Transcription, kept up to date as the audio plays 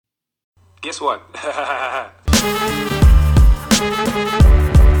Guess what? Hey,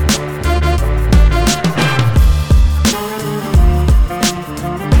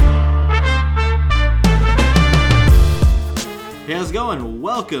 how's it going?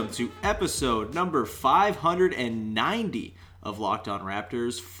 Welcome to episode number 590 of Locked On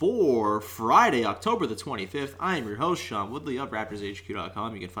Raptors for Friday, October the 25th. I am your host, Sean Woodley of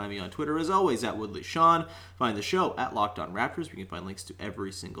RaptorsHQ.com. You can find me on Twitter, as always, at WoodleySean. Find the show at Locked On Raptors. You can find links to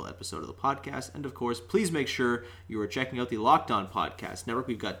every single episode of the podcast. And, of course, please make sure you are checking out the Locked On Podcast Network.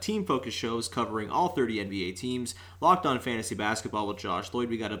 We've got team-focused shows covering all 30 NBA teams. Locked On Fantasy Basketball with Josh Lloyd.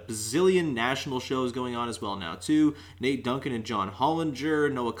 We got a bazillion national shows going on as well now, too. Nate Duncan and John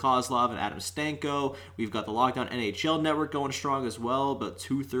Hollinger, Noah Kozlov and Adam Stanko. We've got the Locked On NHL Network going strong as well, about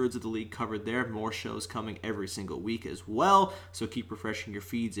 2/3 of the league covered there. More shows coming every single week as well, so keep refreshing your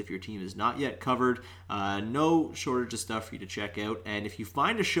feeds if your team is not yet covered. No shortage of stuff for you to check out, and if you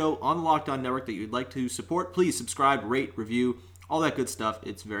find a show on the Locked On Network that you'd like to support, please subscribe, rate, review, all that good stuff.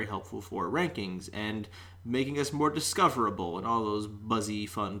 It's very helpful for rankings and making us more discoverable and all those buzzy,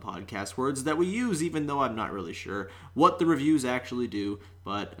 fun podcast words that we use, even though I'm not really sure what the reviews actually do.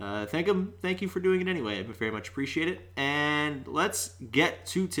 But thank you for doing it anyway. I very much appreciate it. And let's get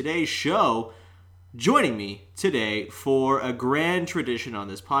to today's show. Joining me today for a grand tradition on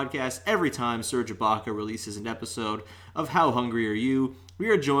this podcast, every time Serge releases an episode of How Hungry Are You, we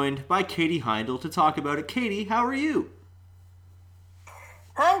are joined by Katie Heindl to talk about it. Katie, how are you?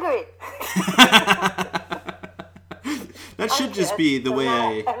 Hungry. That should just be the way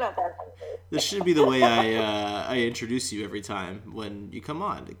I'm not that hungry. This should be the way I introduce you every time when you come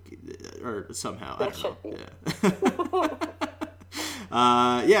on, or somehow. I don't know.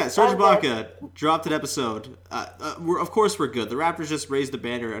 Yeah. Serge Ibaka dropped an episode. Of course we're good. The Raptors just raised the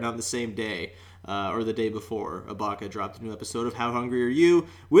banner, and on the same day, or the day before, Ibaka dropped a new episode of How Hungry Are You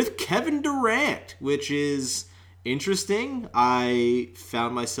with Kevin Durant, which is interesting. I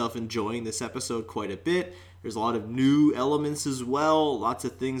found myself enjoying this episode quite a bit. There's a lot of new elements as well, lots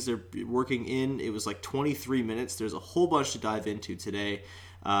of things they're working in. It was like 23 minutes. There's a whole bunch to dive into today.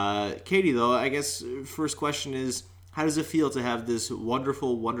 Katie, though, I guess first question is, how does it feel to have this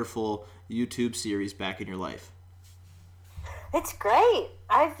wonderful, wonderful YouTube series back in your life? It's great.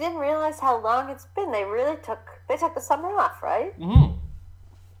 I didn't realize how long it's been. They took the summer off, right? Mm-hmm.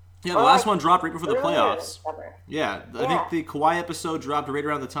 Yeah, the last one dropped right before the playoffs. Yeah, I think the Kawhi episode dropped right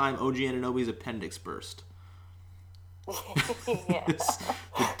around the time OG Anunoby's appendix burst.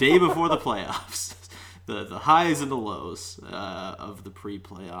 The day before the playoffs. The highs and the lows of the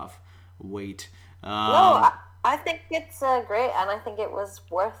pre-playoff wait. No, I think it's great, and I think it was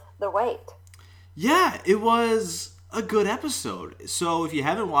worth the wait. Yeah, it was a good episode. So if you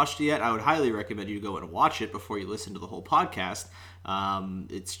haven't watched it yet, I would highly recommend you go and watch it before you listen to the whole podcast.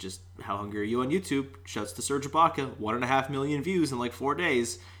 It's just How Hungry Are You on YouTube. Shouts to Serge Ibaka. 1.5 million views in like 4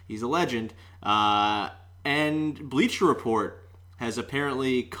 days. He's a legend. And Bleacher Report has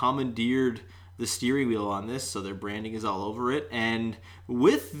apparently commandeered the steering wheel on this, so their branding is all over it. And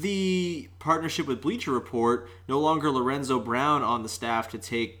with the partnership with Bleacher Report, no longer Lorenzo Brown on the staff to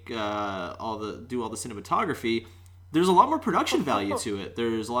take do all the cinematography, there's a lot more production value to it.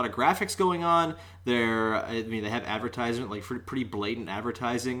 There's a lot of graphics going on. They have advertisement, like pretty blatant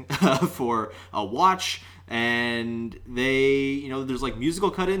advertising for a watch, and there's like musical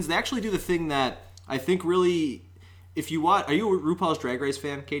cut-ins. They actually do the thing that I think really, if you watch, are you a RuPaul's Drag Race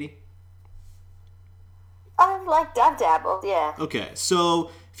fan, Katie? I've dabbled, yeah. Okay,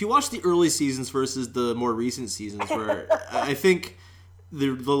 so if you watch the early seasons versus the more recent seasons, where I think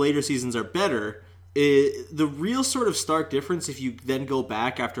the later seasons are better, the real sort of stark difference, if you then go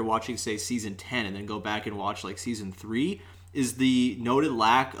back after watching, say, season 10 and then go back and watch like season 3, is the noted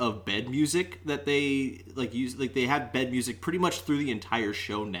lack of bed music that they use. Like, they have bed music pretty much through the entire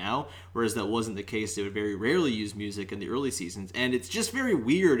show now, whereas that wasn't the case. They would very rarely use music in the early seasons, and it's just very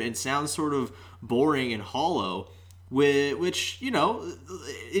weird and sounds sort of boring and hollow, which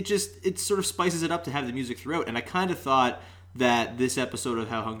it sort of spices it up to have the music throughout. And I kind of thought that this episode of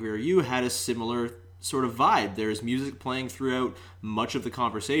How Hungry Are You had a similar sort of vibe. There's music playing throughout much of the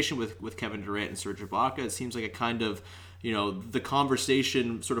conversation with Kevin Durant and Serge Ibaka. It seems like a kind of, the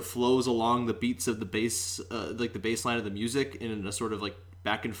conversation sort of flows along the beats of the bass, like the bass line of the music in a sort of like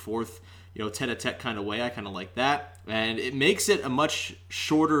back and forth, tete-a-tete kind of way. I kind of like that. And it makes it a much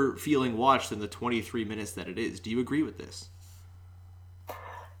shorter feeling watch than the 23 minutes that it is. Do you agree with this?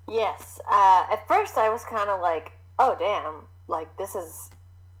 Yes. At first I was kind of like, oh, damn, like this is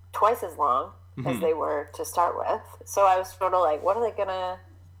twice as long as they were to start with. So I was sort of like, what are they gonna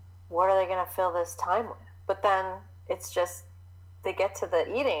fill this time with? But then it's just they get to the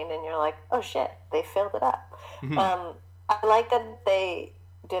eating, and you're like, oh shit, they filled it up. I like that they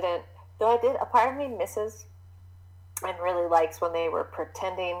didn't. Though a part of me misses and really likes when they were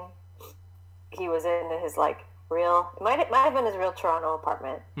pretending he was in his like real. It might have been his real Toronto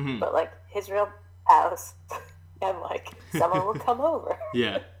apartment, but like his real house, and like someone would come over.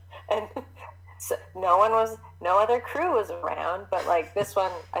 Yeah. And so no other crew was around, but like this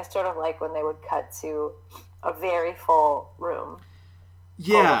one, I sort of like when they would cut to a very full room.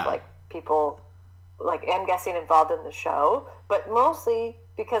 Yeah. Full of, like, people, like, I'm guessing involved in the show, but mostly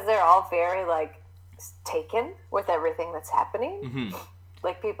because they're all very, like, taken with everything that's happening.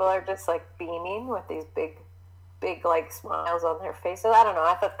 Like, people are just, like, beaming with these big, like, smiles on their faces. I don't know.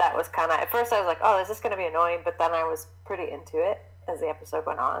 I thought that was kind of, at first I was like, oh, is this going to be annoying? But then I was pretty into it as the episode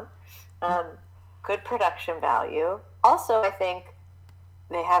went on. Good production value. Also, I think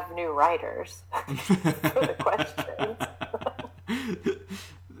they have new writers for the questions.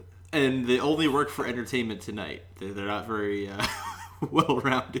 And they only work for Entertainment Tonight. They're not very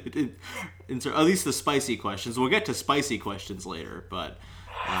well-rounded, at least the spicy questions. We'll get to spicy questions later, but...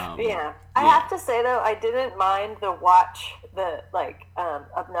 I have to say, though, I didn't mind the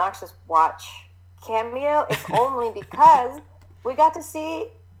obnoxious watch cameo. It's only because we got to see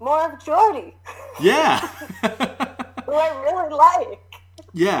more of Jordy. Yeah. Who I really like.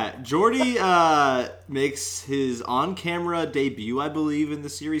 Yeah, Jordy makes his on-camera debut, I believe, in the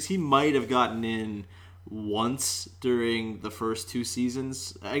series. He might have gotten in once during the first 2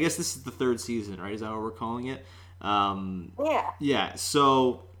 seasons. I guess this is the 3rd season, right? Is that what we're calling it? Yeah. Yeah,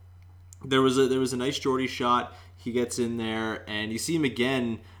 so there was a nice Jordy shot. He gets in there, and you see him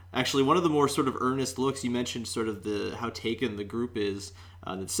again. Actually, one of the more sort of earnest looks, you mentioned sort of how taken the group is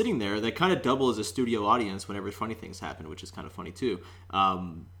that's sitting there. They kind of double as a studio audience whenever funny things happen, which is kind of funny too.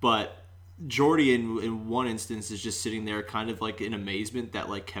 But Jordy, in one instance, is just sitting there kind of like in amazement that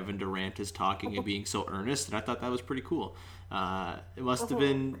like Kevin Durant is talking and being so earnest, and I thought that was pretty cool. It must have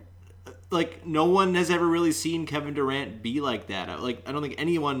been... Like, no one has ever really seen Kevin Durant be like that. I don't think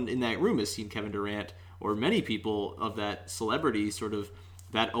anyone in that room has seen Kevin Durant, or many people of that celebrity, sort of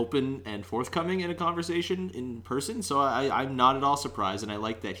that open and forthcoming in a conversation in person. So I'm not at all surprised, and I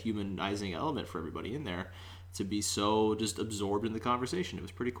like that humanizing element for everybody in there to be so just absorbed in the conversation. It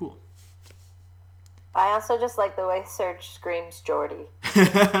was pretty cool. I also just like the way Serge screams Jordy.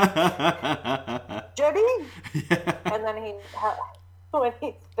 Jordy! Yeah. And then when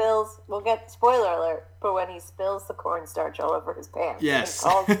he spills, we'll get spoiler alert, but when he spills the cornstarch all over his pants, yes, he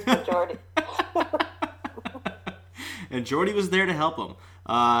calls for Jordy. And Jordy was there to help him.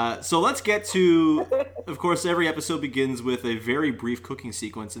 So let's get to, of course, every episode begins with a very brief cooking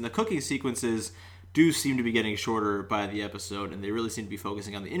sequence, and the cooking sequences do seem to be getting shorter by the episode, and they really seem to be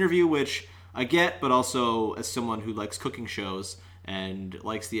focusing on the interview, which I get, but also as someone who likes cooking shows and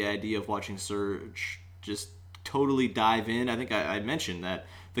likes the idea of watching Serge just totally dive in. I think I mentioned that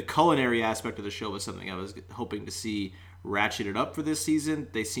the culinary aspect of the show was something I was hoping to see ratcheted up for this season.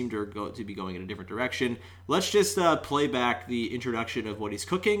 They seem to be going in a different direction. Let's just play back the introduction of what he's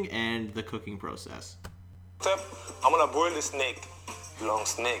cooking and the cooking process. I'm gonna boil the snake, long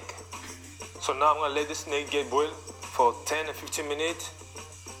snake. So now I'm gonna let the snake get boiled for 10 and 15 minutes,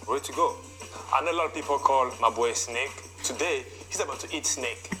 ready to go. I know a lot of people call my boy Snake. Today, he's about to eat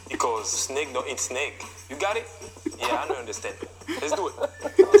snake because snake don't eat snake. You got it? Yeah, I don't understand. Let's do it.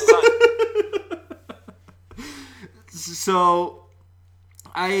 It's time. So,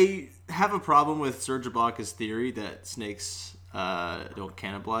 I have a problem with Serge Ibaka's theory that snakes don't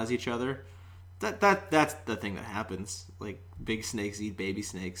cannibalize each other. That's the thing that happens. Like, big snakes eat baby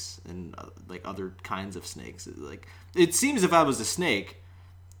snakes and like other kinds of snakes. Like, it seems if I was a snake,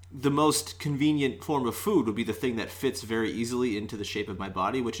 the most convenient form of food would be the thing that fits very easily into the shape of my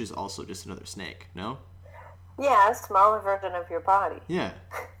body, which is also just another snake, no? Yeah, a smaller version of your body. Yeah.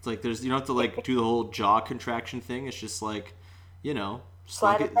 It's like you don't have to like do the whole jaw contraction thing. It's just like,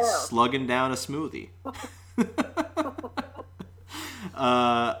 slugging down a smoothie.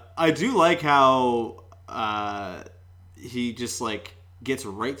 I do like how he just like gets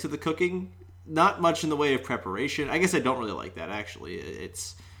right to the cooking. Not much in the way of preparation. I guess I don't really like that, actually.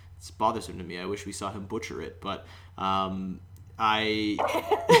 It's bothersome to me. I wish we saw him butcher it, but do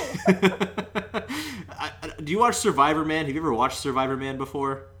you watch Survivor Man? Have you ever watched Survivor Man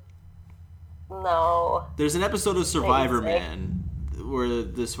before? No. There's an episode of Survivor Man where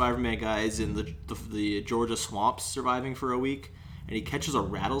the Survivor Man guy is in the Georgia swamps surviving for a week, and he catches a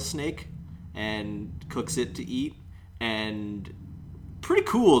rattlesnake and cooks it to eat, and pretty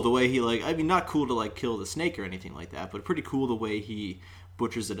cool the way he not cool to like kill the snake or anything like that, but pretty cool the way he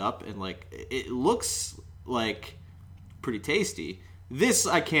butchers it up, and like it looks like pretty tasty. This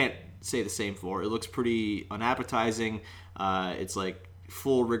I can't say the same for. It looks pretty unappetizing. It's like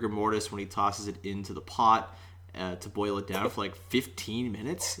full rigor mortis when he tosses it into the pot to boil it down for like 15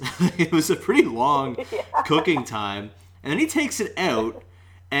 minutes. It was a pretty long cooking time. And then he takes it out,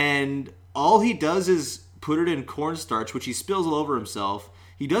 and all he does is put it in cornstarch, which he spills all over himself.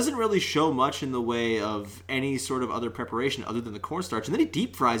 He doesn't really show much in the way of any sort of other preparation other than the cornstarch, and then he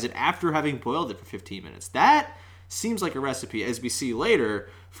deep fries it after having boiled it for 15 minutes. That seems like a recipe, as we see later,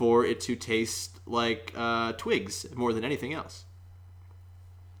 for it to taste like twigs more than anything else.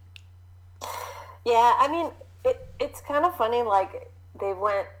 Yeah, I mean, it's kind of funny, like, they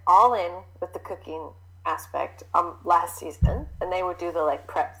went all in with the cooking aspect last season, and they would do the, like,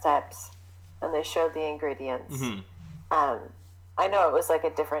 prep steps, and they showed the ingredients. Mm-hmm. I know it was, like,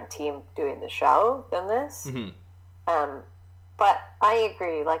 a different team doing the show than this, but I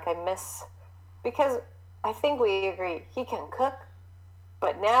agree, like, because I think we agree he can cook,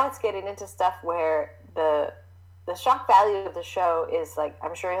 but now it's getting into stuff where the shock value of the show is, like,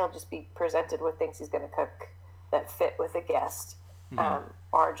 I'm sure he'll just be presented with things he's going to cook that fit with a guest,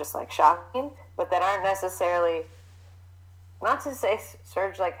 or just, like, shocking, but that aren't necessarily, not to say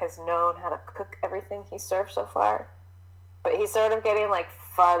Serge, like, has known how to cook everything he served so far, but he's sort of getting, like,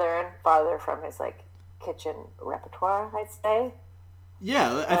 farther and farther from his, like, kitchen repertoire, I'd say.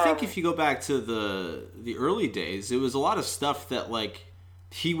 Yeah, I think if you go back to the early days, it was a lot of stuff that, like,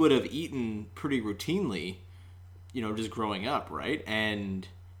 he would have eaten pretty routinely, you know, just growing up, right? And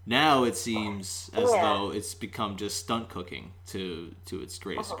now it seems as though it's become just stunt cooking to its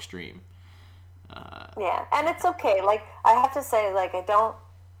greatest extreme. Yeah, and it's okay. Like, I have to say, like,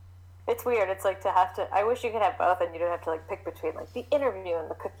 it's weird. It's like I wish you could have both and you don't have to, like, pick between, like, the interview and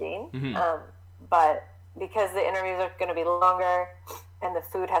the cooking. But because the interviews are going to be longer and the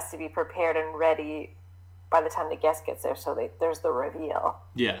food has to be prepared and ready by the time the guest gets there, so there's the reveal.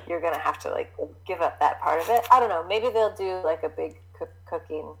 Yeah. You're going to have to, like, give up that part of it. I don't know. Maybe they'll do, like, a big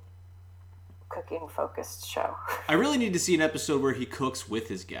cooking-focused show. I really need to see an episode where he cooks with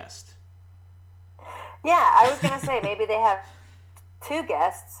his guest. Yeah, I was going to say, maybe they have two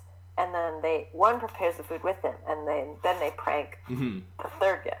guests, and then one prepares the food with them, and then they prank the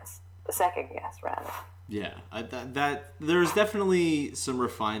second guest, rather. Yeah, that there's definitely some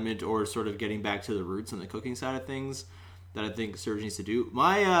refinement or sort of getting back to the roots on the cooking side of things that I think Serge needs to do.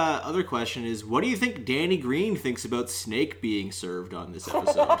 My other question is, what do you think Danny Green thinks about Snake being served on this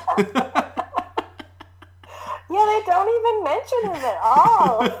episode? Yeah, they don't even mention him at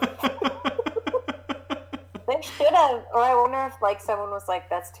all. They should have, or I wonder if, like, someone was like,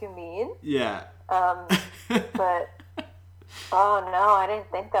 that's too mean. Yeah. But, oh no, I didn't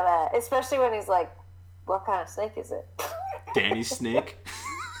think of that. Especially when he's like, what kind of snake is it? Danny Snake?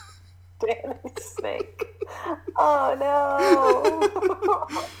 Danny Snake. Oh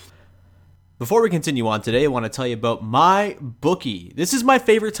no. Before we continue on today, I want to tell you about my bookie. This is my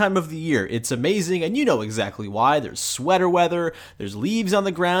favorite time of the year. It's amazing, and you know exactly why. There's sweater weather, there's leaves on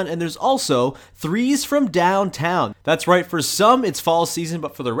the ground, and there's also threes from downtown. That's right, for some it's fall season,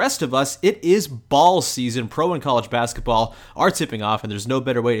 but for the rest of us, it is ball season. Pro and college basketball are tipping off, and there's no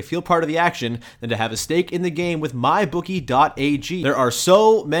better way to feel part of the action than to have a stake in the game with mybookie.ag. There are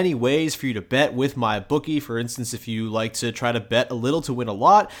so many ways for you to bet with mybookie. For instance, if you like to try to bet a little to win a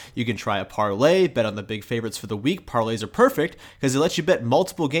lot, you can try a parlay, bet on the big favorites for the week. Parlays are perfect because they let you bet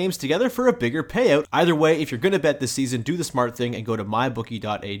multiple games together for a bigger payout. Either way, if you're going to bet this season, do the smart thing and go to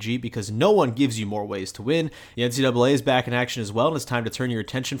mybookie.ag because no one gives you more ways to win. The NCAA is back in action as well, and it's time to turn your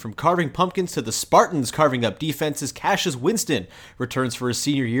attention from carving pumpkins to the Spartans carving up defenses. Cassius Winston returns for his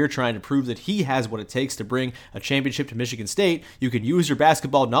senior year, trying to prove that he has what it takes to bring a championship to Michigan State. You can use your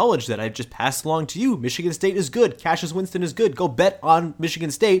basketball knowledge that I just passed along to you. Michigan State is good. Cassius Winston is good. Go bet on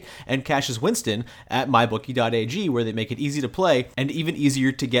Michigan State and Cassius Winston at mybookie.ag, where they make it easy to play and even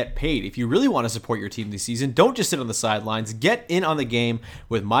easier to get paid. If you really want to support your team this season, don't just sit on the sidelines. Get in on the game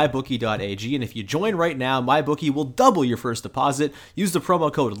with mybookie.ag, and if you join right now, MyBookie will double your first deposit. Use the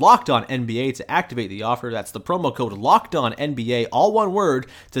promo code LOCKEDONNBA to activate the offer. That's the promo code LOCKEDONNBA, all one word,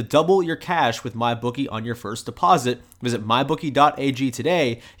 to double your cash with MyBookie on your first deposit. Visit mybookie.ag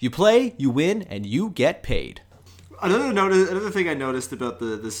today. You play, you win, and you get paid. Another thing I noticed about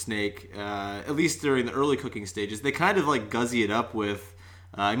the snake, at least during the early cooking stages, they kind of like guzzy it up with,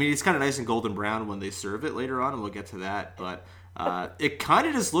 I mean, it's kind of nice and golden brown when they serve it later on, and we'll get to that, but it kind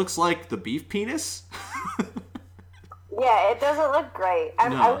of just looks like the beef penis. Yeah, it doesn't look great.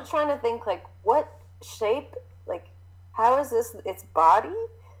 I was trying to think, like, what shape, like, how is this its body?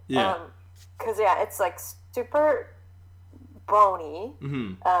 Yeah. Because, it's, like, super bony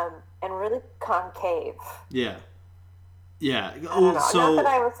and really concave. Yeah. Yeah. I don't know. Not that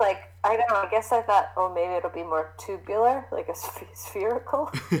I was like, I don't know. I guess I thought, oh, maybe it'll be more tubular, like a spherical.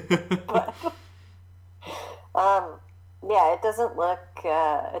 But yeah, it doesn't look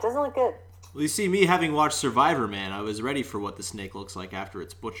good. Well, you see, me having watched Survivor, man, I was ready for what the snake looks like after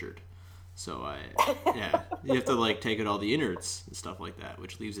it's butchered. So you have to like take out all the innards and stuff like that,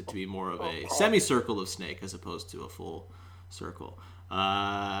 which leaves it to be more of a semicircle of snake as opposed to a full circle.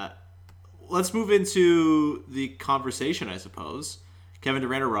 Let's move into the conversation, I suppose. Kevin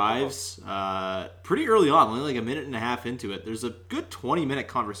Durant arrives pretty early on, only like a minute and a half into it. There's a good 20-minute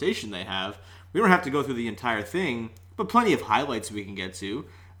conversation they have. We don't have to go through the entire thing, but plenty of highlights we can get to.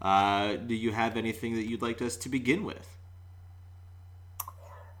 Do you have anything that you'd like us to begin with?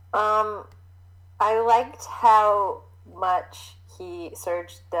 I liked how much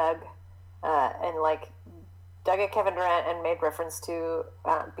Serge dug at Kevin Durant and made reference to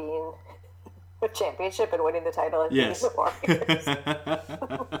being a championship and winning the title and yes. being the Warriors.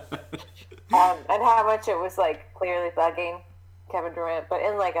 And how much it was like clearly bugging Kevin Durant, but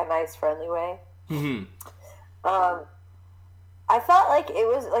in like a nice, friendly way. Mm-hmm. I felt like it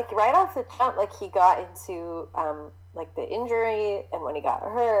was like right off the jump, like he got into like the injury and when he got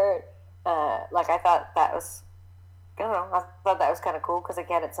hurt. Like I thought that was, I don't know, I thought that was kind of cool because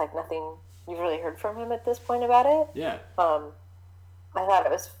again, it's like nothing you've really heard from him at this point about it. Yeah. I thought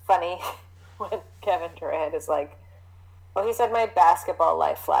it was funny when Kevin Durant is like, well, he said my basketball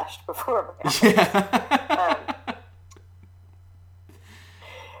life flashed before my eyes. Yeah.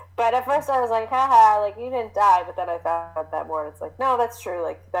 But at first I was like, haha, like you didn't die. But then I thought about that more and it's like, no, that's true.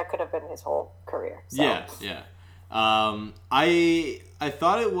 Like that could have been his whole career. So. Yeah. I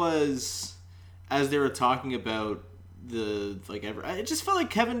thought it was, as they were talking about it just felt like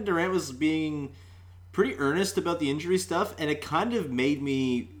Kevin Durant was being pretty earnest about the injury stuff, and it kind of made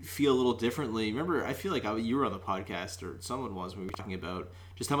me feel a little differently. Remember, I feel like you were on the podcast, or someone was, when we were talking about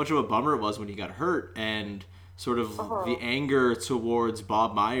just how much of a bummer it was when he got hurt, and sort of the anger towards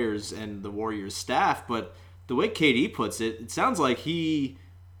Bob Myers and the Warriors staff. But the way KD puts it, it sounds like he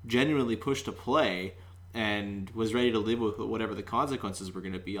genuinely pushed to play and was ready to live with whatever the consequences were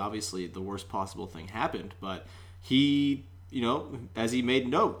going to be. Obviously, the worst possible thing happened, but he, as he made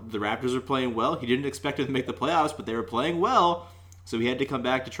note, the Raptors are playing well. He didn't expect them to make the playoffs, but they were playing well, so he had to come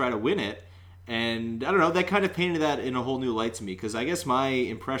back to try to win it. And I don't know, that kind of painted that in a whole new light to me, because I guess my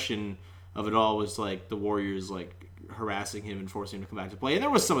impression of it all was like the Warriors like harassing him and forcing him to come back to play. And there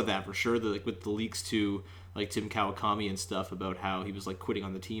was some of that for sure, like with the leaks to like Tim Kawakami and stuff about how he was like quitting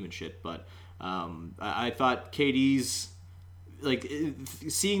on the team and shit. But I thought KD's, like,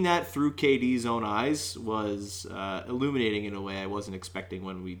 seeing that through KD's own eyes was illuminating in a way I wasn't expecting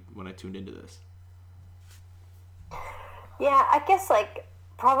when I tuned into this. Yeah, I guess like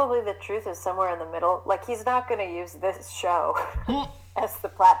probably the truth is somewhere in the middle. Like he's not going to use this show as the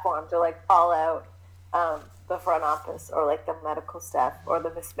platform to like call out the front office or like the medical staff or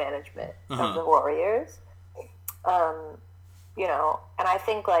the mismanagement of the Warriors. And I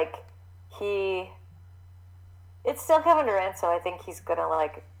think like it's still Kevin Durant, so I think he's gonna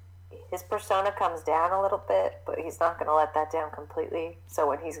like his persona comes down a little bit, but he's not gonna let that down completely. So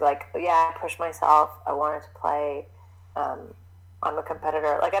when he's like, yeah, I pushed myself, I wanted to play, I'm a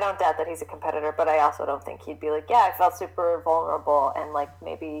competitor. Like I don't doubt that he's a competitor, but I also don't think he'd be like, yeah, I felt super vulnerable and like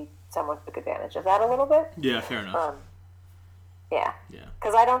maybe someone took advantage of that a little bit. Yeah, fair enough. Yeah.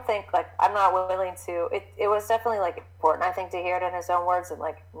 Because I don't think, like, I'm not willing to, it was definitely, like, important, I think, to hear it in his own words and,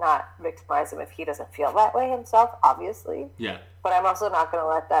 like, not victimize him if he doesn't feel that way himself, obviously. Yeah. But I'm also not going to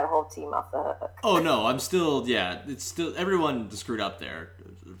let that whole team off the hook. Oh, no, it's still, everyone screwed up there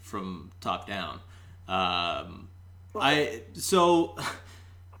from top down. So,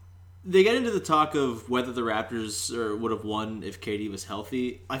 they get into the talk of whether the Raptors would have won if KD was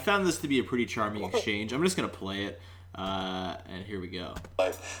healthy. I found this to be a pretty charming exchange. I'm just going to play it. And here we go.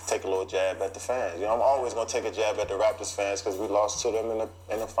 Like, take a little jab at the fans. I'm always going to take a jab at the Raptors fans because we lost to them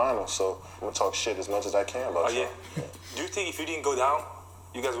in the finals. So I'm going to talk shit as much as I can about you. Yeah. Do you think if you didn't go down,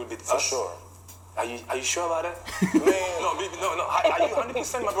 you guys would beat us? For sure. Are you sure about that? Man. No. Are you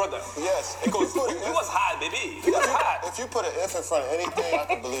 100% my brother? Yes. Because you was high, baby. You was high. If you put an if in front of anything, I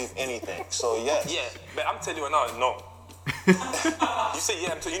can believe anything. So, yes. Yeah, but I'm telling you now, no. You say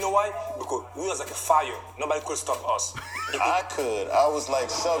yeah, you know why? Because we was like a fire. Nobody could stop us. I could. I was like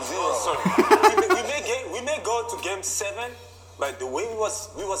Sub-Zero. we may go to game 7, but the way we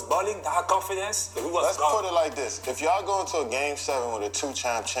was balling, our confidence, we was Let's gone. put it like this. If y'all go into a game 7 with a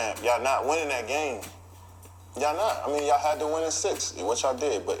 2-time champ, y'all not winning that game. Y'all not. I mean, y'all had to win in 6, which y'all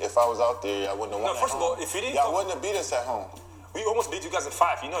did. But if I was out there, y'all wouldn't have won. No, first of all, if you didn't, y'all wouldn't have beat us at home. We almost beat you guys in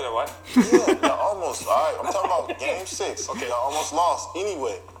 5. You know that, right? Yeah, y'all almost. All right, I'm talking about Game 6. Okay, y'all almost lost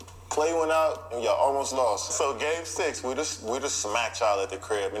anyway. Clay went out and y'all almost lost. So Game 6, we just smacked y'all at the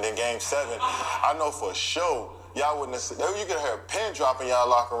crib. And then Game 7, I know for sure y'all wouldn't have. You could have heard a pin drop in y'all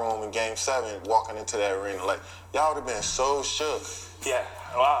locker room in Game 7 walking into that arena. Like, y'all would have been so shook. Yeah,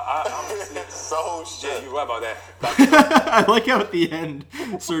 well, I'm so shook. Yeah, you're right about that. I like how at the end,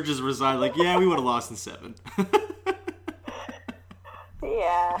 Serge is resigned. Like, yeah, we would have lost in 7.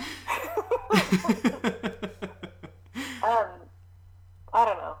 Yeah. I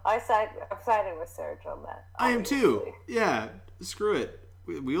don't know. I'm siding with Serge on that. I am too. Yeah, screw it.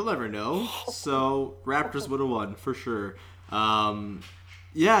 We'll never know. So Raptors would have won for sure.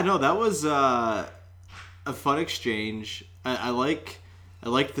 Yeah, no, that was a fun exchange. I like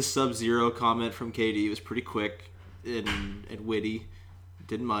the Sub-Zero comment from Katie. It was pretty quick and witty.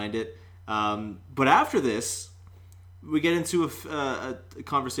 Didn't mind it. But after this, we get into a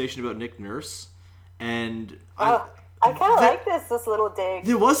conversation about Nick Nurse, and I kind of like this little dig.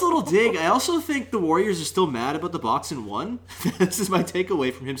 There was a little dig. I also think the Warriors are still mad about the box and one. This is my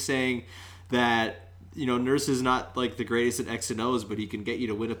takeaway from him saying that, you know, Nurse is not like the greatest at X and O's, but he can get you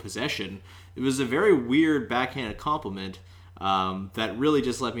to win a possession. It was a very weird backhanded compliment that really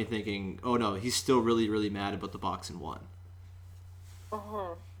just left me thinking, oh no, he's still really, really mad about the box and one.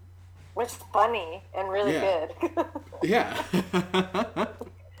 Mm-hmm. Which is funny and really good. Yeah.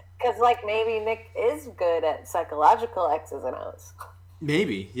 Because, like, maybe Nick is good at psychological X's and O's.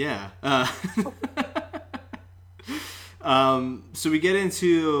 Maybe, yeah. So we get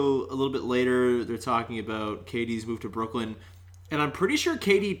into a little bit later, they're talking about Katie's move to Brooklyn. And I'm pretty sure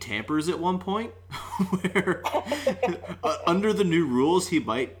Katie tampers at one point where under the new rules, he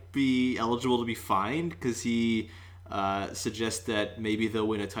might be eligible to be fined because he suggests that maybe they'll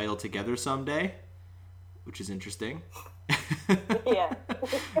win a title together someday, which is interesting. Yeah.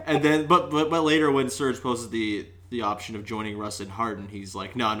 And then, but later when Serge poses the option of joining Russ and Harden, he's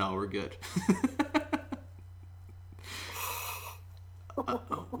like, no, we're good.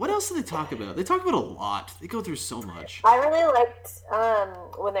 What else do they talk about? They talk about a lot. They go through so much. I really liked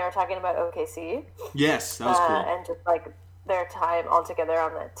when they were talking about OKC. Yes, that was cool. And just like their time all together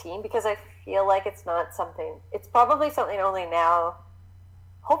on that team, because I feel like it's not something. It's probably something only now.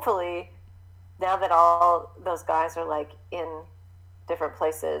 Hopefully, now that all those guys are like in different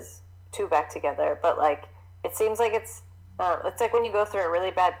places, two back together. But like, it seems like it's like when you go through a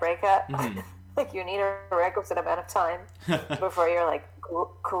really bad breakup. Mm-hmm. Like you need a requisite amount of time before you're like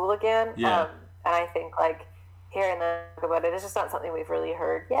cool again. Yeah. And I think like hearing them talk about it is just not something we've really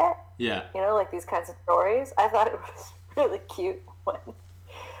heard yet. Yeah. You know, like these kinds of stories. I thought it was really cute when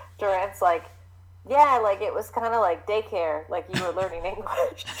Durant's like, yeah, like it was kind of like daycare, like you were learning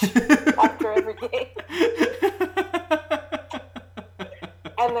English after every game.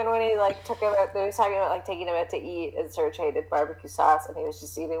 And then when he like took him out, they was talking about like taking him out to eat, and Serge hated barbecue sauce, and he was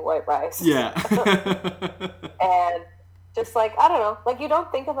just eating white rice. Yeah. And just like I don't know, like you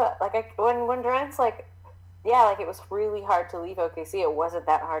don't think about like when Durant's like, yeah, like it was really hard to leave OKC. It wasn't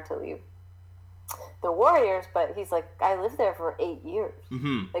that hard to leave the Warriors, but he's like, I lived there for 8 years.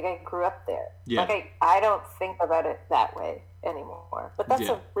 Mm-hmm. Like I grew up there. Yeah. Like I don't think about it that way anymore. But that's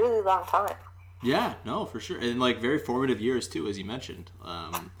a really long time. Yeah, no, for sure. And, like, very formative years, too, as you mentioned.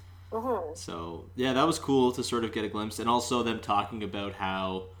 Mm-hmm. So, yeah, that was cool to sort of get a glimpse. And also them talking about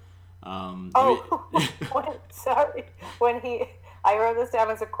how... sorry. I wrote this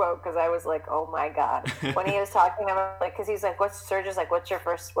down as a quote because I was like, oh, my God. When he was talking about, like, because he's like, Serge is like, what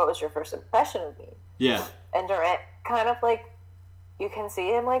was your first impression of me? Yeah. And Durant kind of, like, you can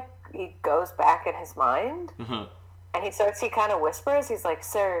see him, like, he goes back in his mind. Mm-hmm. And he kind of whispers. He's like,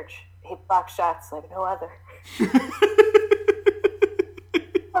 Serge... He blocks shots like no other. I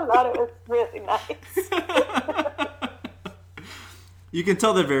thought it was really nice. You can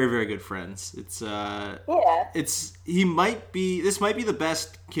tell they're very, very good friends. It's this might be the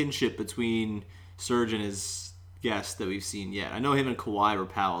best kinship between Serge and his guest that we've seen yet. I know him and Kawhi were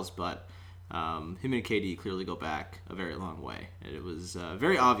pals, but him and KD clearly go back a very long way. And it was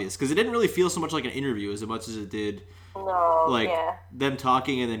very obvious because it didn't really feel so much like an interview as much as it did them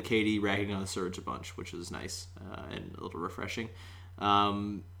talking and then Katie ragging on Serge a bunch, which was nice and a little refreshing.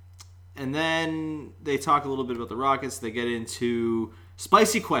 And then they talk a little bit about the Rockets. They get into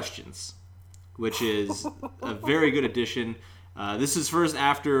spicy questions, which is a very good addition. This is first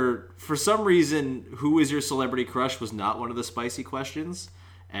after, for some reason, who is your celebrity crush was not one of the spicy questions.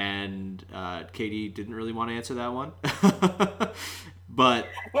 And Katie didn't really want to answer that one. But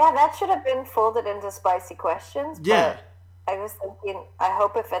yeah, that should have been folded into spicy questions. Yeah. But I was thinking, I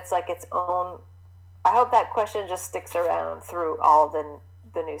hope if it's like its own I hope that question just sticks around through all the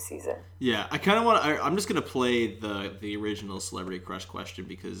new season. Yeah, I kind of want to. I'm just gonna play the original Celebrity Crush question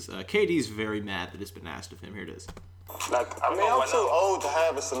because KD's very mad that it's been asked of him. Here it is. Like, I'm too old to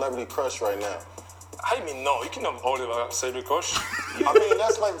have a celebrity crush right now. How you mean no? You can have all about celebrity crush. I mean,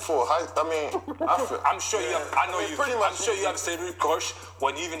 that's like for high. I mean, I'm sure you have. I know you. Pretty much. I'm sure you have celebrity crush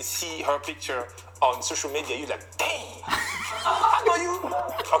when you even see her picture on social media. You're like, dang. I know you.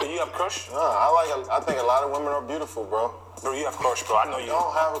 Okay, you have crush. Nah, I think a lot of women are beautiful, bro. Bro, you have crush, bro. I know you.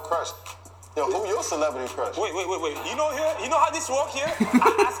 Don't have a crush. Yo, who your celebrity crush? Wait. You know here? You know how this works here?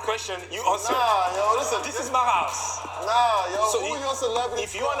 I ask question, you answer. Nah, yo, listen. This is my house. Nah, yo, So who your celebrity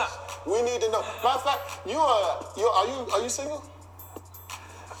if crush? you wanna, We need to know. Matter of fact, are you single?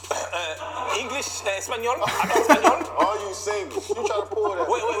 English, Espanol? I'm Espanol. Are you single? You try to pull that.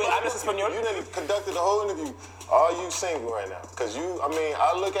 Wait. I'm Espanol. You didn't conducted the whole interview. Are you single right now? Because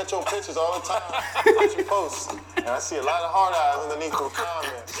I look at your pictures all the time that you post, and I see a lot of hard eyes underneath your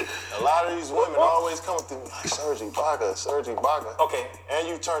comments. A lot of these women always come through like Serge Ibaka. Okay. And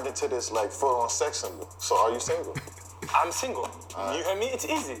you turned into this like full-on sex symbol. So are you single? I'm single. You hear me? It's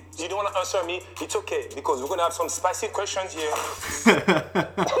easy. You don't want to answer me? It's okay because we're gonna have some spicy questions here.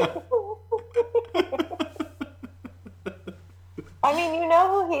 I mean, you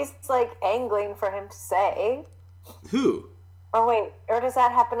know who he's like angling for him to say. Who? Oh wait, or does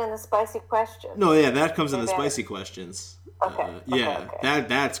that happen in the spicy question? No, yeah, that comes in the spicy questions. Okay. Yeah, okay.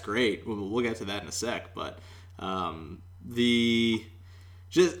 That's great. We'll get to that in a sec, but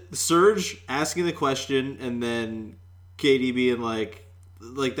just Serge asking the question and then Katie being like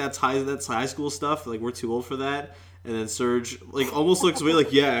that's high school stuff. Like we're too old for that. And then Serge like almost looks away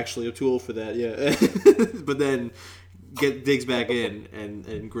like, yeah, actually I'm too old for that. Yeah, but then digs back in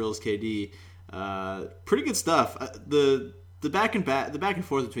and grills KD. Pretty good stuff. The back and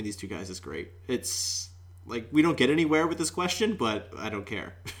forth between these two guys is great. It's like we don't get anywhere with this question, but I don't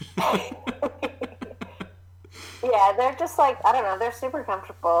care. Yeah, they're just like, I don't know, they're super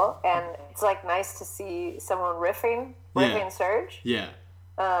comfortable, and it's like nice to see someone riffing Serge. Yeah.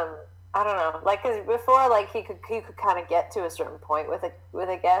 I don't know, like, cause before, like he could kind of get to a certain point with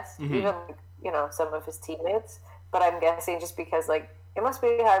a guest, even like, some of his teammates. But I'm guessing just because like it must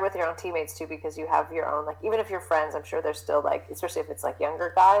be hard with your own teammates too, because you have your own, like, even if you're friends, I'm sure there's still like, especially if it's like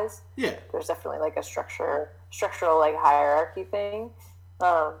younger guys. Yeah. There's definitely like a structural like hierarchy thing.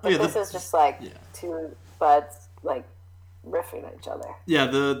 But this is just like two buds like riffing at each other. Yeah,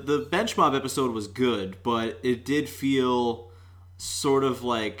 the bench mob episode was good, but it did feel sort of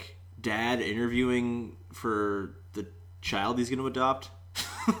like dad interviewing for the child he's going to adopt.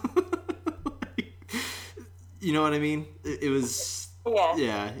 You know what I mean? It was...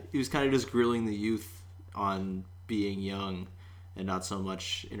 Yeah, he was kind of just grilling the youth on being young and not so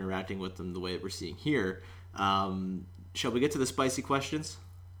much interacting with them the way that we're seeing here. Shall we get to the spicy questions?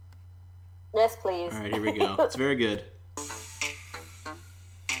 Yes, please. All right, here we go. It's very good.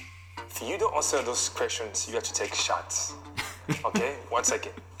 If you don't answer those questions, you have to take shots. Okay? 1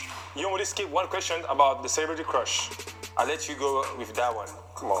 second. You only skip one question about the celebrity crush. I'll let you go with that one.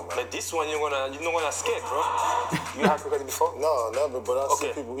 Come on, man. But this one, you're not gonna skip, bro. You have forgotten before? No, never. But I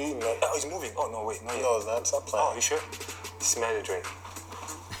see people eating that. Oh, it's moving. Oh no, wait, not yet. No, it's not. Stop playing. Oh, you sure? Smell the drink.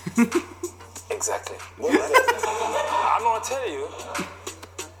 Exactly. What is that? I'm gonna tell you.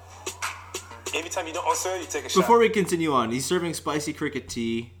 Every time you don't answer, you take a shot. Before we continue on, he's serving spicy cricket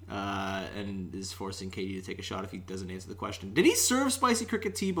tea and is forcing Katie to take a shot if he doesn't answer the question. Did he serve spicy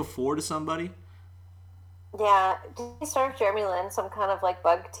cricket tea before to somebody? Yeah, did he serve Jeremy Lin some kind of like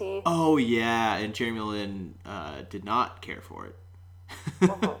bug tea? Oh yeah, and Jeremy Lin did not care for it.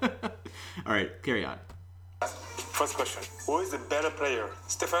 All right, carry on. First question: who is the better player,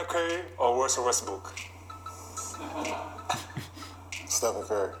 Stephen Curry or Russell Westbrook? Stephen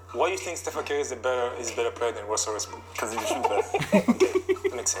Curry. Why do you think Stephen Curry is a better player than Russell Westbrook? Because he can shoot better. Okay,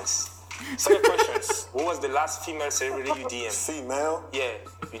 that makes sense. Second question: who was the last female celebrity you DM? Female? Yeah,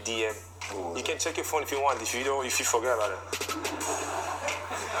 you DM. Ooh. You can check your phone if you want. If you forget about it.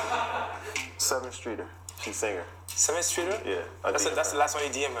 7th Streeter. She's singer. 7th Streeter? Yeah. That's the last one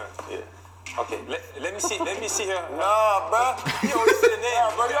you DM her. Yeah. Okay. Let me see her. Nah, bro. You only say the name.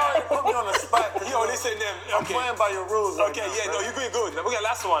 Nah, bro. You already put me on the spot. You only say the name. I'm playing by your rules. Right Okay. now, Yeah. bro. No, you're good. Now we got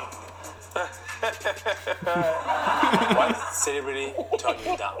last one. What celebrity turned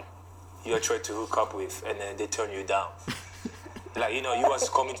you down? You are trying to hook up with, and then they turn you down. Like, you know, you was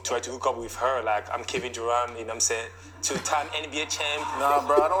coming to try to hook up with her. Like, I'm Kevin Durant, you know what I'm saying? Two-time NBA champ. Nah,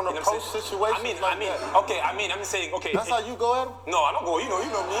 bro, I don't You know approach what I'm saying? situations like that. Okay, I'm saying, okay. That's how you go at him? No, I don't go, you know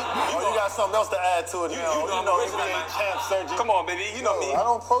me. You got something else to add to it now. You know NBA champ, Serge. Come on, baby, you know me. I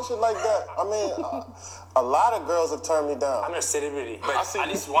don't approach it like that. I mean, a lot of girls have turned me down. I'm a celebrity. But at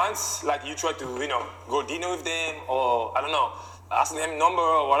least once, like, you try to, you know, go dinner with them or, I don't know, ask them number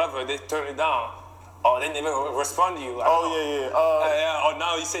or whatever, they turn it down. Or they never respond to you. Yeah. Or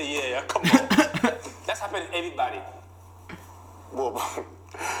now you say, yeah, come on. That's happened to everybody. Well,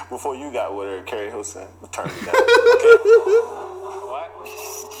 before you got with her, Carrie Hilson turned me down. Okay. What?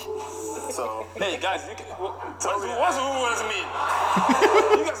 So, Hey, guys, you can, what's who mean?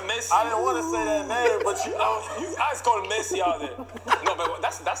 You guys messy. I didn't want to say that name, but you know. You guys call Messi out there. No, but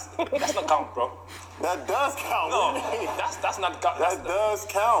that's not count, bro. That does count. No, that's not count. That does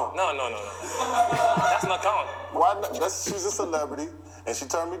count. No. That's not count. Why not? She's a celebrity, and she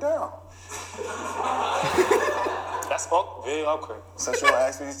turned me down. That's very awkward. Since you want to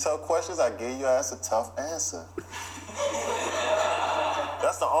ask me these tough questions, I gave your ass a tough answer.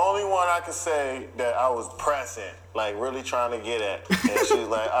 That's the only one I can say that I was pressing, like really trying to get at. And she was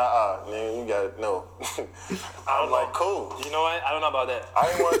like, man, you got to know. I was like, cool. You know what? I don't know about that.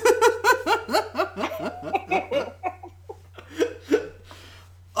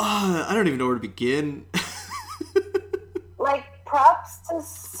 I don't even know where to begin. Like, props to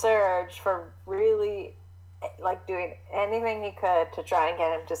Serge for really, like, doing anything he could to try and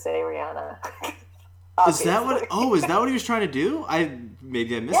get him to say Rihanna. Is that what he was trying to do?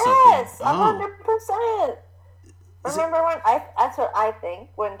 Maybe I missed yes, something. 100%. Remember when that's what I think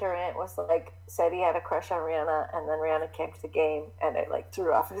when Durant was like said he had a crush on Rihanna, and then Rihanna came to the game and it like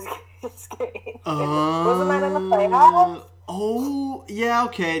threw off his game. Wasn't that in the playoffs? Oh yeah,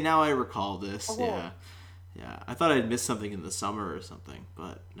 okay. Now I recall this. Mm-hmm. Yeah. I thought I'd missed something in the summer or something,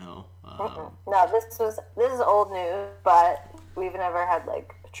 but no. No, this is old news, but we've never had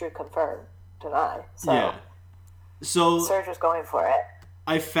like a true confirm deny. So yeah. So Serge was going for it.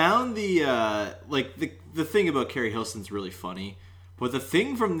 I found the thing about Carrie Hilson's really funny, but the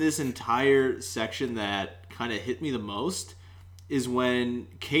thing from this entire section that kind of hit me the most is when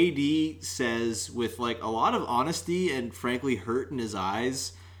KD says, with like a lot of honesty and frankly hurt in his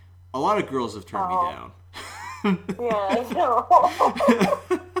eyes, a lot of girls have turned me down. Yeah, I know.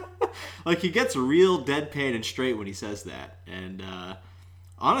 Like, he gets real deadpan and straight when he says that, and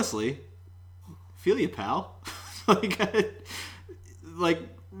honestly, feel you, pal. Like,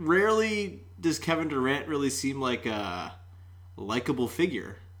 rarely does Kevin Durant really seem like a likable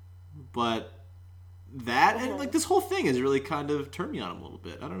figure, but that and like this whole thing has really kind of turned me on him a little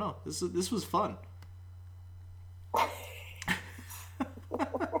bit. I don't know. This was fun.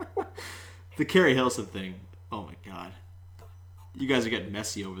 The Carrie Hilson thing. Oh my god, you guys are getting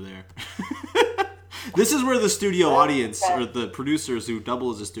messy over there. This is where the studio audience, or the producers who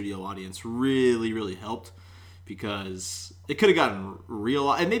double as a studio audience, really, really helped, because it could have gotten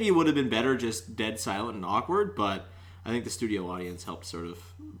real, and maybe it would have been better just dead silent and awkward, but I think the studio audience helped sort of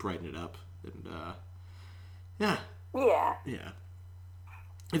brighten it up. And yeah.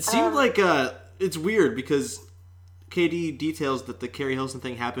 It seemed like it's weird because KD details that the Carrie Hilson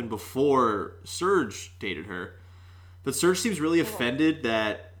thing happened before Serge dated her, but Serge seems really offended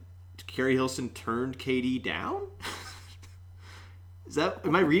that Carrie Hilson turned KD down.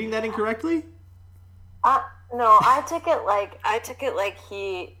 Am I reading that incorrectly? No, I took it like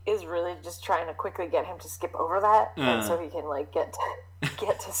he is really just trying to quickly get him to skip over that, and so he can like get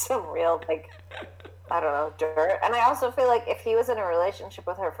to some real like, I don't know, dirt. And I also feel like if he was in a relationship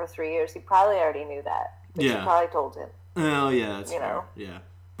with her for 3 years, he probably already knew that. She probably told him. Oh yeah, that's fair. Know? Yeah,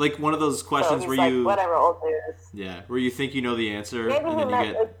 like one of those questions where like, you whatever, old news. Yeah, where you think you know the answer, maybe and then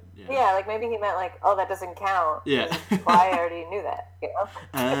you get. Like maybe he meant like, oh, that doesn't count. Yeah. Well, I already knew that. You know.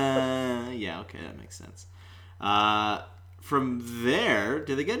 Yeah. Okay, that makes sense. From there,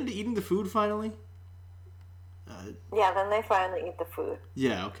 did they get into eating the food finally? Yeah, then they finally eat the food.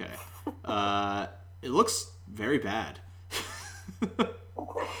 Yeah, okay. It looks very bad.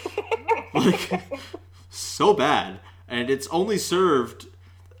 Like, so bad. And it's only served...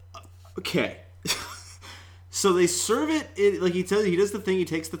 Okay. So they serve it, like he does the thing, he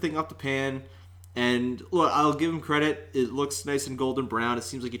takes the thing off the pan, and look, I'll give him credit, it looks nice and golden brown, it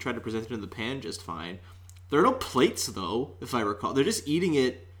seems like he tried to present it in the pan just fine. There are no plates, though, if I recall. They're just eating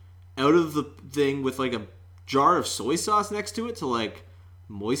it out of the thing with, like, a jar of soy sauce next to it to, like,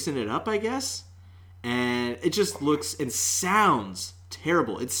 moisten it up, I guess. And it just looks and sounds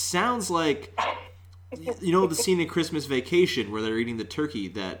terrible. It sounds like, you know, the scene in Christmas Vacation where they're eating the turkey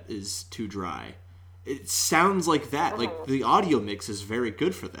that is too dry. it sounds like that. Like, the audio mix is very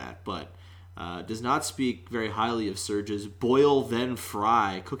good for that, but does not speak very highly of Serge's boil then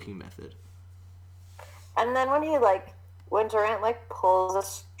fry cooking method. And then when Durant pulls a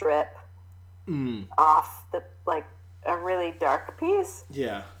strip off the a really dark piece.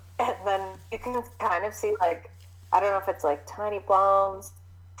 Yeah. And then you can kind of see I don't know if it's tiny bones,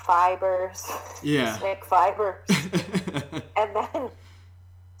 fibers, snake fibers. And then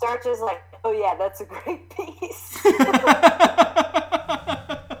Serge is oh yeah, that's a great piece.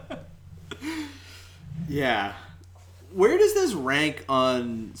 Yeah. Where does this rank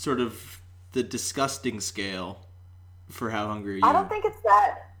on sort of the disgusting scale for how hungry you are? I don't think it's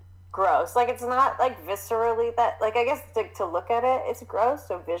that gross. It's not viscerally that I guess to look at it it's gross,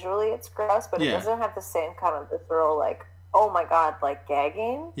 so visually it's gross, but it doesn't have the same kind of visceral oh my god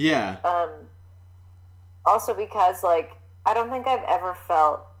gagging. Yeah. Also because I don't think I've ever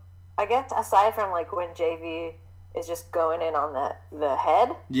felt, I guess aside from when JV is just going in on the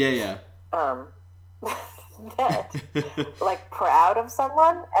head. Yeah. That proud of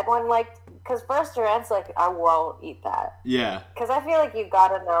someone, and when because first Durant's I won't eat that. Yeah. Because I feel you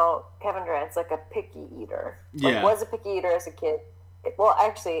gotta know Kevin Durant's a picky eater. Was a picky eater as a kid. Well,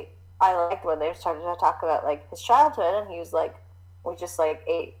 actually, I liked when they started to talk about his childhood, and he was we just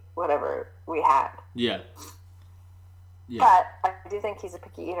ate whatever we had. Yeah. But I do think he's a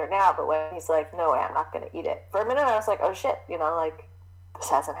picky eater now. But when he's no way, I'm not gonna eat it. For a minute, I was oh shit, this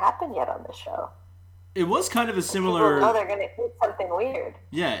hasn't happened yet on this show. It was kind of a similar... People know they're going to eat something weird.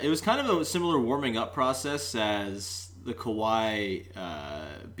 Yeah, it was kind of a similar warming up process as the Kawhi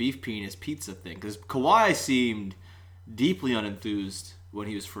beef penis pizza thing. Because Kawhi seemed deeply unenthused when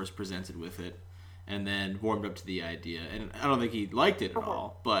he was first presented with it, and then warmed up to the idea. And I don't think he liked it at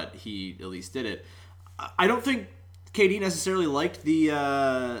all, but he at least did it. I don't think KD necessarily liked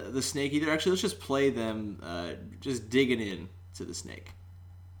the snake either. Actually, let's just play them just digging in to the snake.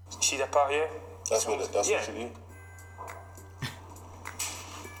 See that part here? That's what you eat?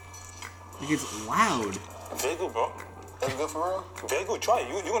 It's loud. Very good, bro. That's good for real? Very good. Try it.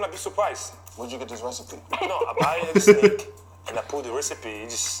 You're going to be surprised. Where'd you get this recipe? No, I buy the snake and I put the recipe. You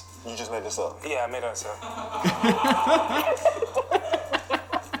just made this up? Yeah, I made it myself.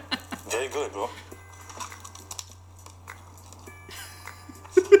 Very good, bro.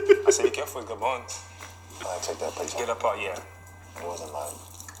 I said, be careful with the bones. I take that place. Get up out, yeah. It wasn't mine.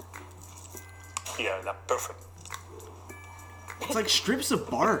 Yeah, that's perfect. It's like strips of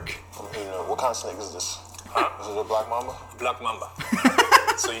bark. What kind of snake is this? Huh? Is it a black mamba? Black mamba.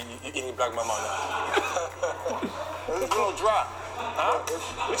 So you eating black mamba now? It's a little dry. Huh?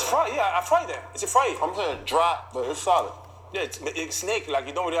 It's fried, yeah, I fried it. It's a fried. I'm saying dry, but it's solid. Yeah, it's snake, you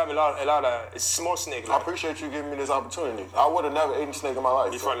don't really have a lot of it's small snake. I appreciate you giving me this opportunity. I would have never eaten snake in my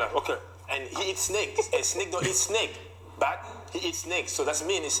life. Before life, okay. And he eats snake. A snake don't eat snake. But he eats snake, so that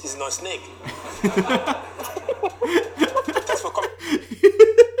means it's not snake. Thanks for coming.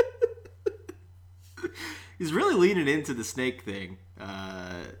 He's really leaning into the snake thing,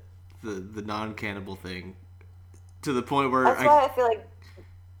 the non-cannibal thing, to the point where that's why I feel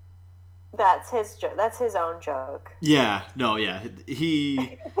that's his joke. That's his own joke. Yeah, no, yeah,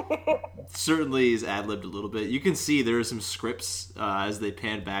 he certainly is ad-libbed a little bit. You can see there are some scripts as they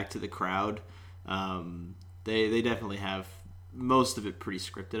pan back to the crowd. They definitely have most of it pretty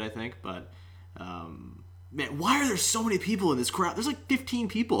scripted, I think. But man, why are there so many people in this crowd? There's 15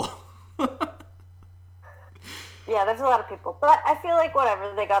 people. Yeah, there's a lot of people. But I feel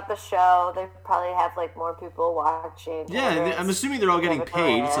whatever, they got the show. They probably have more people watching. Yeah, I'm assuming they're all getting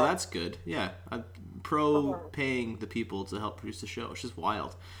paid, so that's good. Yeah, I'm paying the people to help produce the show. It's just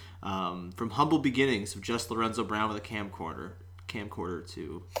wild. From humble beginnings of just Lorenzo Brown with a camcorder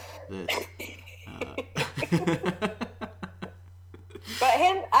to this. But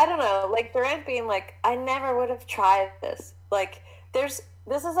him, I don't know, Durant being I never would have tried this.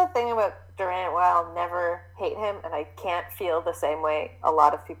 This is a thing about Durant where I'll never hate him, and I can't feel the same way a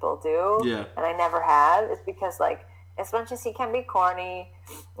lot of people do. Yeah. And I never have. It's because, as much as he can be corny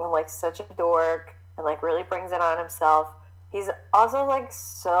and, such a dork and, really brings it on himself, he's also,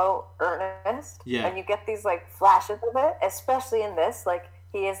 so earnest. Yeah. And you get these, flashes of it, especially in this.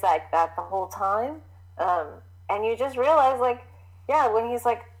 He is that the whole time. And you just realize, yeah, when he's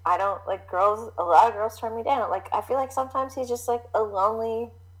I don't girls. A lot of girls turn me down. I feel sometimes he's just a lonely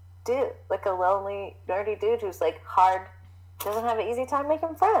dude, a lonely nerdy dude who's hard, doesn't have an easy time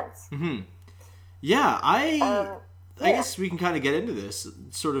making friends. Mm-hmm. Yeah, I guess we can kind of get into this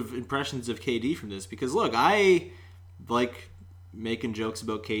sort of impressions of KD from this because look, I like making jokes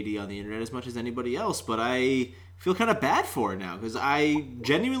about KD on the internet as much as anybody else, but I feel kind of bad for it now because I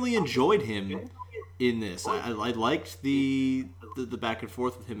genuinely enjoyed him in this. I liked the back and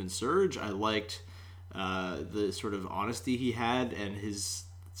forth with him and Serge. I liked the sort of honesty he had and his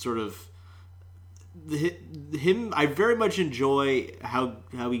sort of him. I very much enjoy how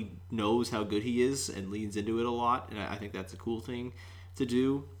he knows how good he is and leans into it a lot, and I think that's a cool thing to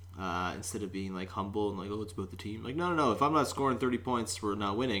do. Instead of being like humble and like, oh, it's about the team. Like, no. If I'm not scoring 30 points, we're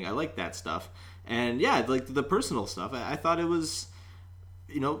not winning. I like that stuff. And yeah, like the personal stuff. I thought it was,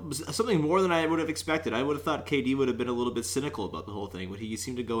 something more than I would have expected. I would have thought KD would have been a little bit cynical about the whole thing, but he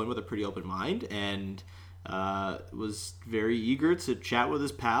seemed to go in with a pretty open mind and was very eager to chat with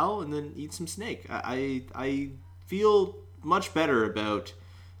his pal and then eat some snake. I feel much better about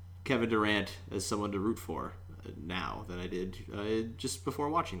Kevin Durant as someone to root for now than I did just before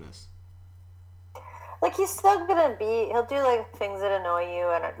watching this. Like, he's still gonna he'll do like things that annoy you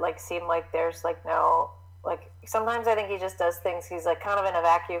and like seem like there's like no, like sometimes I think he just does things, he's like kind of in a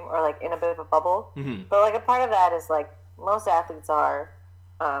vacuum or like in a bit of a bubble. Mm-hmm. But like a part of that is like most athletes are,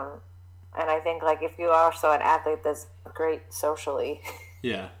 and I think like if you are also an athlete that's great socially,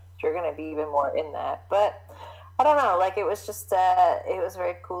 yeah, you're gonna be even more in that. But I don't know, like it was just it was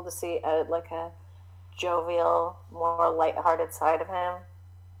very cool to see like a jovial, more lighthearted side of him.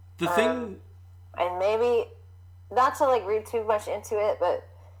 The thing, and maybe not to like read too much into it, but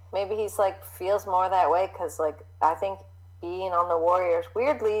maybe he's like feels more that way because like I think being on the Warriors,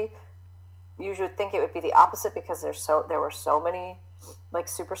 weirdly, you would think it would be the opposite because there were so many like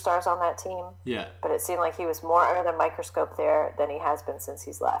superstars on that team. Yeah, but it seemed like he was more under the microscope there than he has been since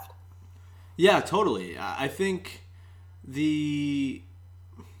he's left. Yeah, totally. I think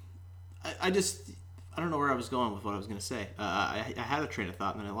I don't know where I was going with what I was going to say. I had a train of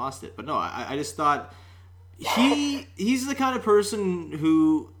thought and then I lost it. But no, I just thought he's the kind of person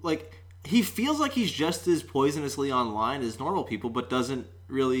who, like, he feels like he's just as poisonously online as normal people, but doesn't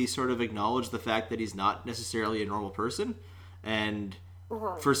really sort of acknowledge the fact that he's not necessarily a normal person. And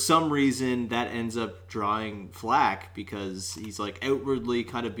for some reason, that ends up drawing flack because he's, like, outwardly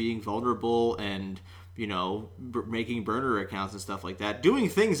kind of being vulnerable and making burner accounts and stuff like that, doing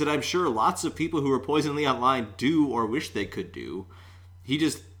things that I'm sure lots of people who are poisonally online do or wish they could do. He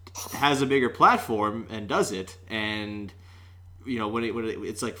just has a bigger platform and does it, and when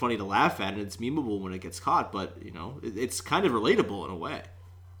it's like funny to laugh at and it's memeable when it gets caught, but it's kind of relatable in a way.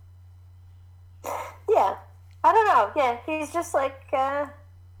 Yeah, I don't know. Yeah, he's just like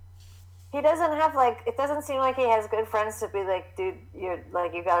he doesn't have like, it doesn't seem like he has good friends to be like, dude, you're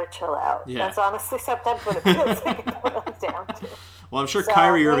like, you gotta chill out. Yeah. That's honestly sometimes what it feels like it comes down to. Well, I'm sure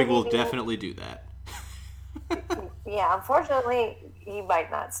Kyrie Irving will definitely do that. Yeah, unfortunately, he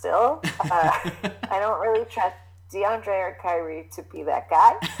might not still. I don't really trust DeAndre or Kyrie to be that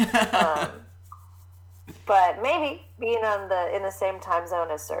guy. But maybe being in the same time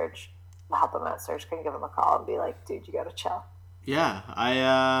zone as Serge will help him out. Serge can give him a call and be like, dude, you gotta chill. Yeah,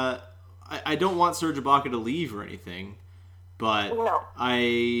 I don't want Serge Ibaka to leave or anything, but no.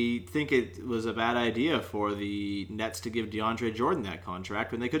 I think it was a bad idea for the Nets to give DeAndre Jordan that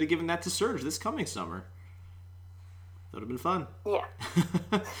contract when they could have given that to Serge this coming summer. That would have been fun. Yeah.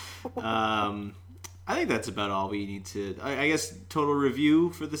 I think that's about all we need to... I guess total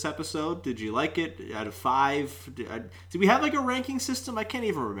review for this episode. Did you like it? Out of 5? Did we have like a ranking system? I can't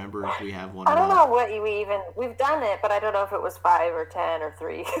even remember if we have one. I don't know what we've done it, but I don't know if it was 5 or 10 or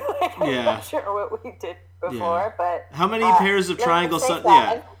 3. I'm not sure what we did before, but... How many pairs of triangle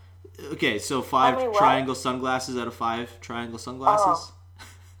sunglasses? Yeah. Okay, so 5 triangle sunglasses out of 5 triangle sunglasses?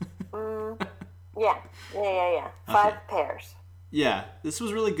 Yeah. 5 pairs. Yeah, this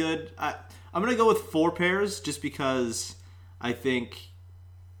was really good. I'm going to go with 4 pairs just because I think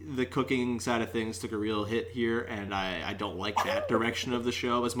the cooking side of things took a real hit here, and I don't like that direction of the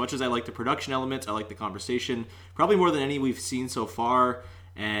show. As much as I like the production elements, I like the conversation, probably more than any we've seen so far,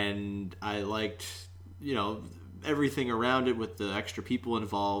 and I liked, everything around it with the extra people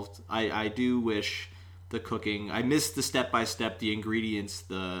involved. I do wish the cooking, I missed the step-by-step, the ingredients,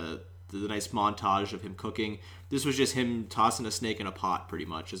 the nice montage of him cooking. This was just him tossing a snake in a pot, pretty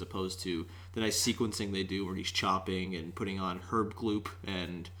much, as opposed to the nice sequencing they do where he's chopping and putting on herb gloop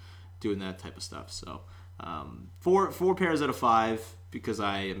and doing that type of stuff. So, 4 pairs out of 5 because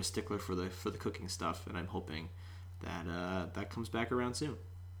I am a stickler for the cooking stuff, and I'm hoping that that comes back around soon.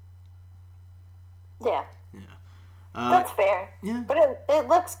 Yeah. That's fair. Yeah. But it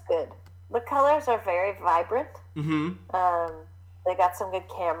looks good. The colors are very vibrant. Mm-hmm. They got some good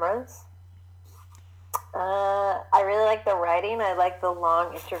cameras. I really like the writing. I like the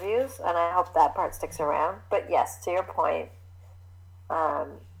long interviews, and I hope that part sticks around. But yes, to your point,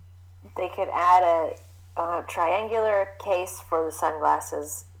 they could add a triangular case for the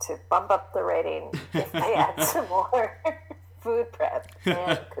sunglasses to to bump up the rating if they add some more food prep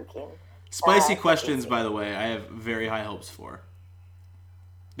and cooking. Spicy questions, by the way, I have very high hopes for.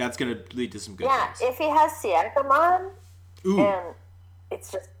 That's going to lead to some good things. Yeah, if he has Siakam on, and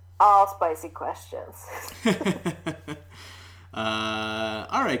it's just all spicy questions.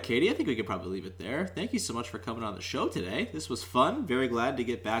 All right, Katie, I think we could probably leave it there. Thank you so much for coming on the show today. This was fun. Very glad to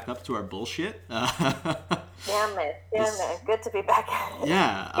get back up to our bullshit. Yeah, man. Good to be back at it.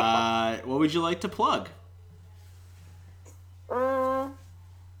 Yeah. What would you like to plug?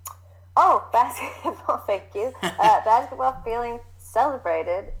 Oh, basketball, thank you. Basketball Feeling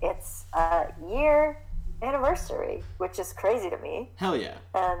celebrated its year anniversary, which is crazy to me. Hell yeah.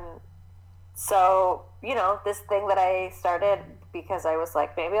 So, this thing that I started because I was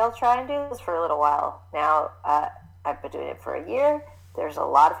like, maybe I'll try and do this for a little while. Now, I've been doing it for a year. There's a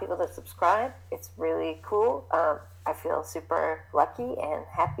lot of people that subscribe. It's really cool. I feel super lucky and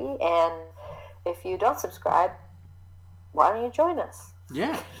happy. And if you don't subscribe, why don't you join us?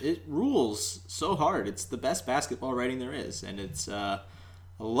 Yeah, it rules so hard. It's the best basketball writing there is. And it's a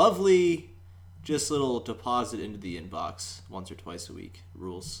lovely, just little deposit into the inbox once or twice a week.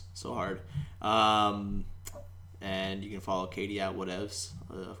 Rules so hard. And you can follow Katie at Whatevs,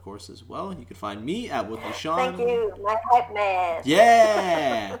 of course, as well. You can find me at Woodley Sean. Thank you, my hype man.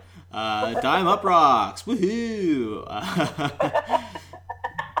 Yeah! Dime Up Rocks. Woohoo!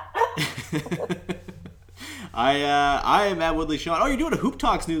 I am at Woodley Sean. Oh, you're doing a Hoop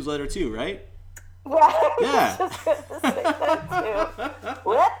Talks newsletter too, right? Yeah. Just gonna say that too.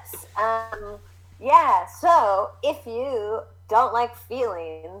 Whoops. Yeah. So if you don't like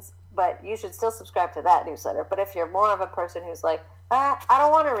feelings, but you should still subscribe to that newsletter. But if you're more of a person who's like, I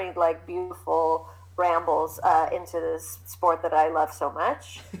don't want to read like beautiful rambles into this sport that I love so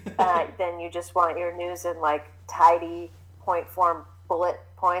much, then you just want your news in like tidy point form bullet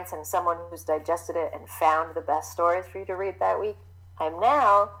points and someone who's digested it and found the best stories for you to read that week. I'm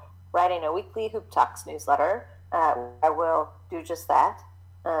now writing a weekly Hoop Talks newsletter. I will do just that.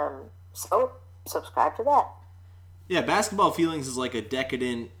 So subscribe to that. Yeah, Basketball Feelings is like a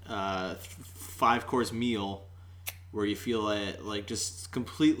decadent 5-course meal where you feel like just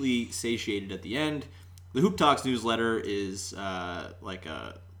completely satiated at the end. The Hoop Talks newsletter is like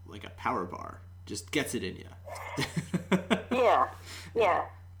a power bar. Just gets it in you. Yeah.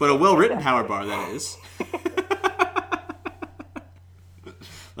 But a well-written power bar, that is.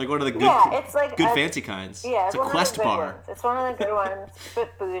 Like one of the good fancy kinds. Yeah, it's a quest bar. Ones. It's one of the good ones. It's a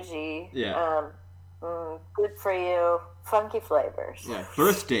bit bougie. Yeah. Good for you. Funky flavors. Yeah,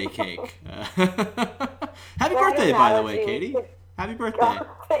 birthday cake. Happy birthday, by the way, Katie. Happy birthday. Oh,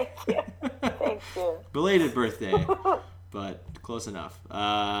 thank you. Thank you. Belated birthday, but close enough.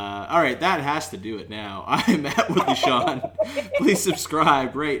 All right, that has to do it now. I'm at Woodley Sean. Please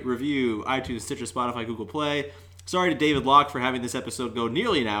subscribe, rate, review, iTunes, Stitcher, Spotify, Google Play. Sorry to David Locke for having this episode go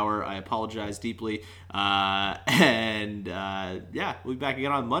nearly an hour. I apologize deeply. We'll be back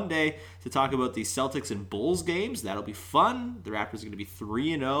again on Monday to talk about the Celtics and Bulls games. That'll be fun. The Raptors are going to be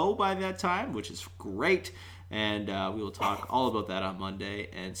 3-0 by that time, which is great. And we will talk all about that on Monday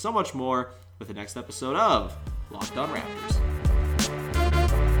and so much more with the next episode of Locked On Raptors.